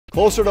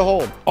Closer to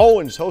home,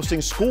 Owens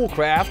hosting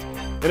Schoolcraft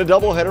in a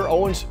doubleheader.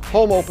 Owens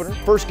home opener.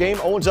 First game,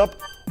 Owens up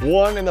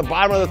 1 in the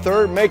bottom of the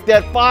third. Make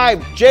that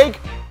 5. Jake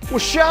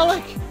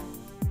Waschalik.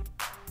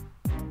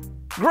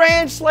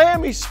 Grand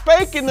slam. He's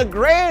spanking the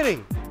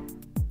granny.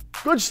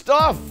 Good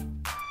stuff.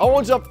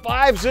 Owens up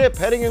 5-zip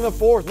heading in the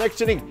fourth. Next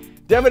inning,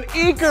 Devin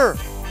Eaker.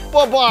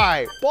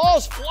 Bye-bye.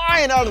 Ball's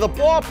flying out of the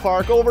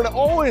ballpark over to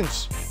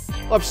Owens.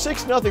 Up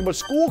 6-0, but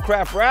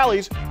Schoolcraft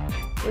rallies.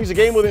 Brings the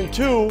game within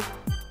 2.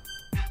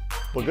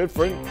 But good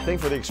thing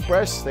for the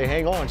Express. They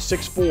hang on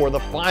 6-4 the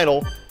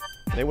final.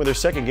 They win their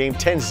second game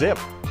 10-zip.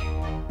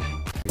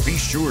 Be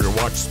sure to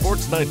watch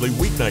Sports Nightly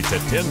weeknights at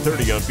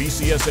 10:30 on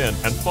BCSN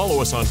and follow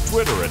us on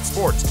Twitter at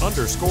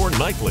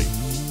sports_nightly.